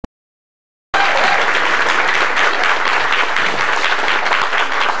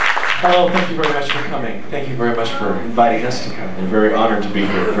Hello, thank you very much for coming. Thank you very much for inviting us to come. We're very honored to be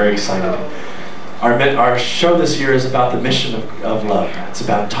here, very excited. Our show this year is about the mission of love. It's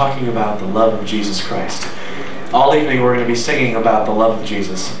about talking about the love of Jesus Christ. All evening we're going to be singing about the love of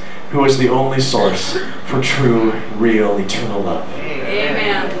Jesus, who is the only source for true, real, eternal love.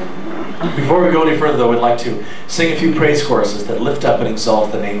 Amen. Before we go any further, though, we'd like to sing a few praise choruses that lift up and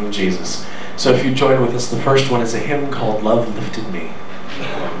exalt the name of Jesus. So if you join with us, the first one is a hymn called Love Lifted Me.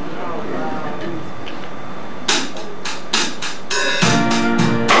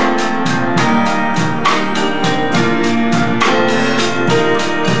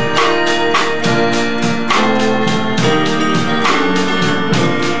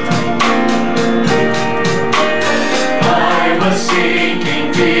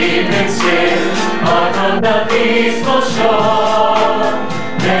 The peaceful shore,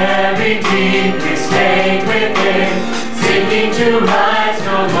 very deeply stayed within, seeking to rise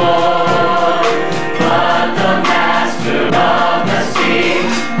no more. But the master of the sea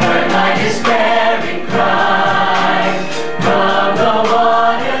heard my despairing cry. From the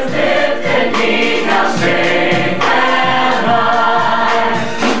waters lifted me, now safe and high.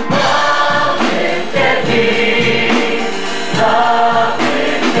 Love lifted me, love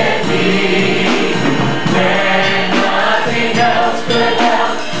lifted me.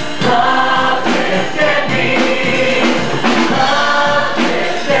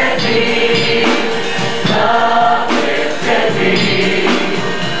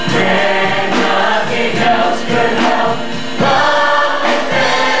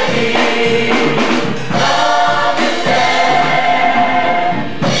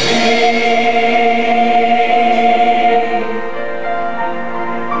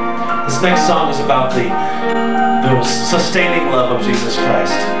 This next song is about the sustaining love of Jesus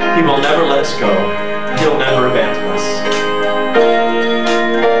Christ. He will never let us go. He'll never abandon us.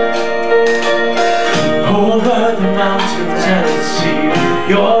 Over the mountains and the sea,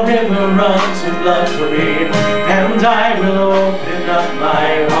 your river runs with love for me, and I will open up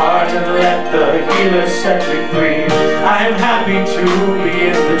my heart and let the healer set me free. I'm happy to be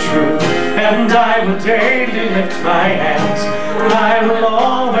in the truth, and I will daily lift my hands. I will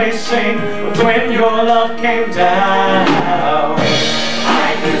always sing of when your love came down.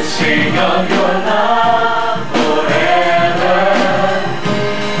 I could sing of your love forever.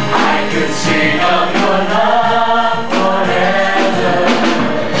 I could sing of your love forever.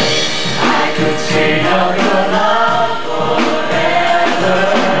 I could sing of your love forever.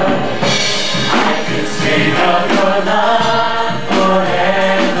 I could sing of your love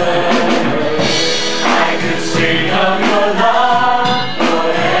forever. I could sing of your love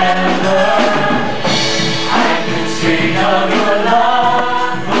forever. I could sing of your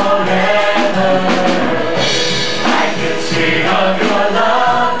love forever. I could sing of your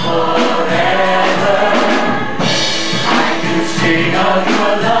love forever. I could sing of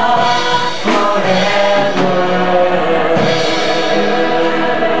your love forever.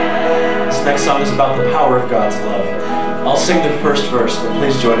 This next song is about the power of God's love. I'll sing the first verse, but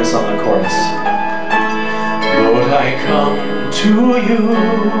please join us on the chorus. Lord, I come to you,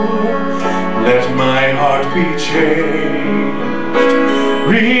 let my heart be changed,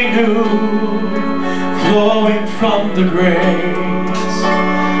 renewed, flowing from the grace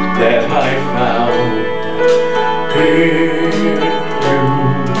that I found in you.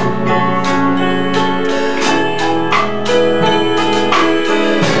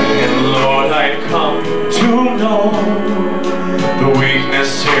 And Lord, I've come to know the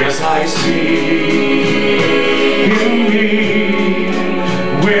weaknesses I see in me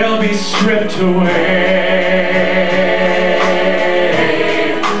will be stripped away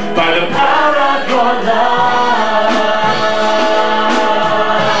by the power of your love.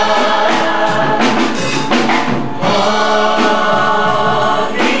 Hold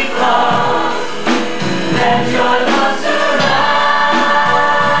me close, let your love surround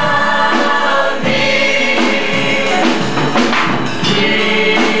me.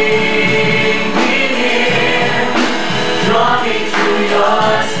 Bring me near, draw me to your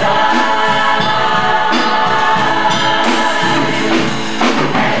side.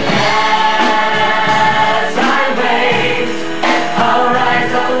 And as I wait, I'll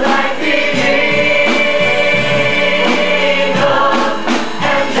rise up like the eagle,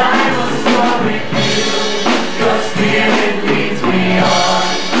 and I will soar with you. Your spirit leads me on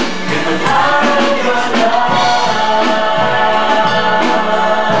in the power of your love.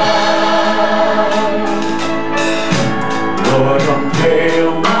 Lord,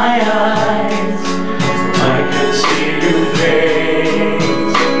 unveil my eyes so I can see you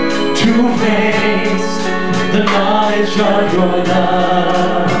face to face, the knowledge of your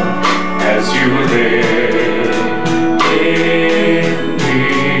love.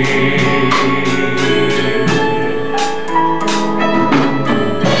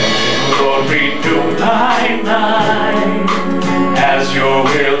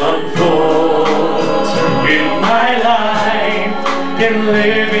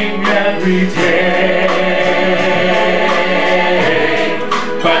 every day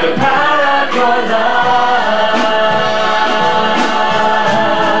by the power of your love.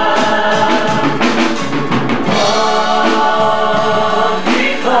 Hold me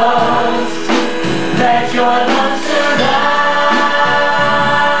close, let your love surround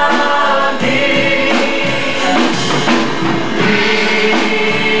me. Bring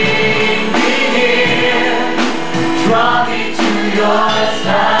me near, draw me to your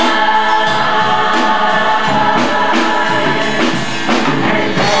side.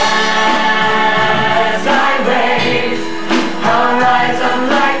 And as I wait, I'll rise up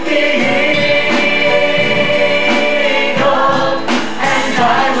like the eagle, and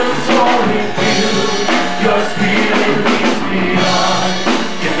I will soar with you. Your spirit leads me on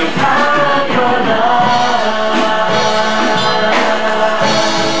in the power of your love.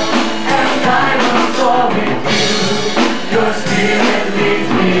 And I will soar with you. Your spirit leads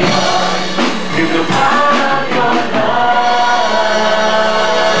me on in the power of your love.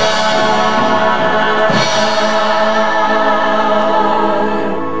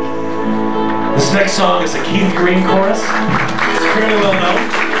 This next song is a Keith Green chorus. It's fairly well known.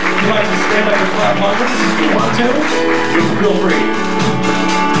 If you'd like to stand up and clap along with us if you want to, you feel free.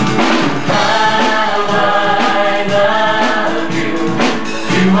 How I love you.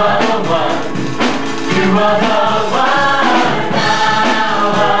 You are the one. You are the one. How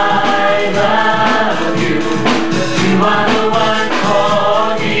I love you. You are the one for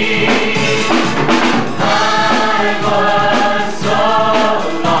me. I was so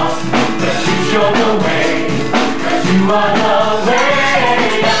lost, but you showed the way. 'Cause you are the way.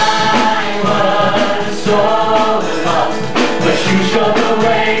 I was so lost, but you showed the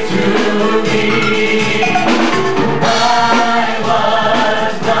way to me. I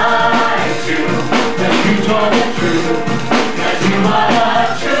was blind too, but you told the truth. 'Cause you are the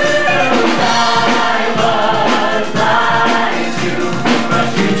truth. I was blind too, but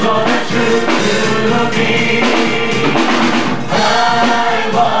you told the truth to me. I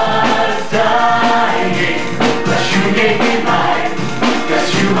was dying, but you gave me life. 'Cause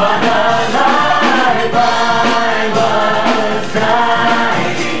you are the life. I was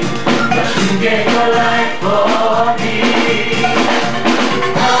dying, but you gave your life for me.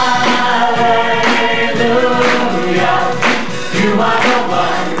 Hallelujah, you are the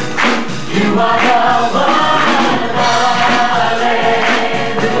one. You are the one. Hallelujah,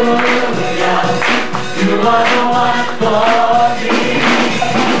 you are the one for me.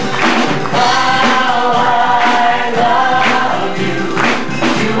 How I love you.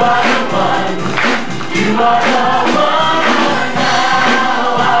 You are the one. You are the one. How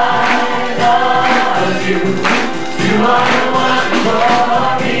I love you. You are the one for me.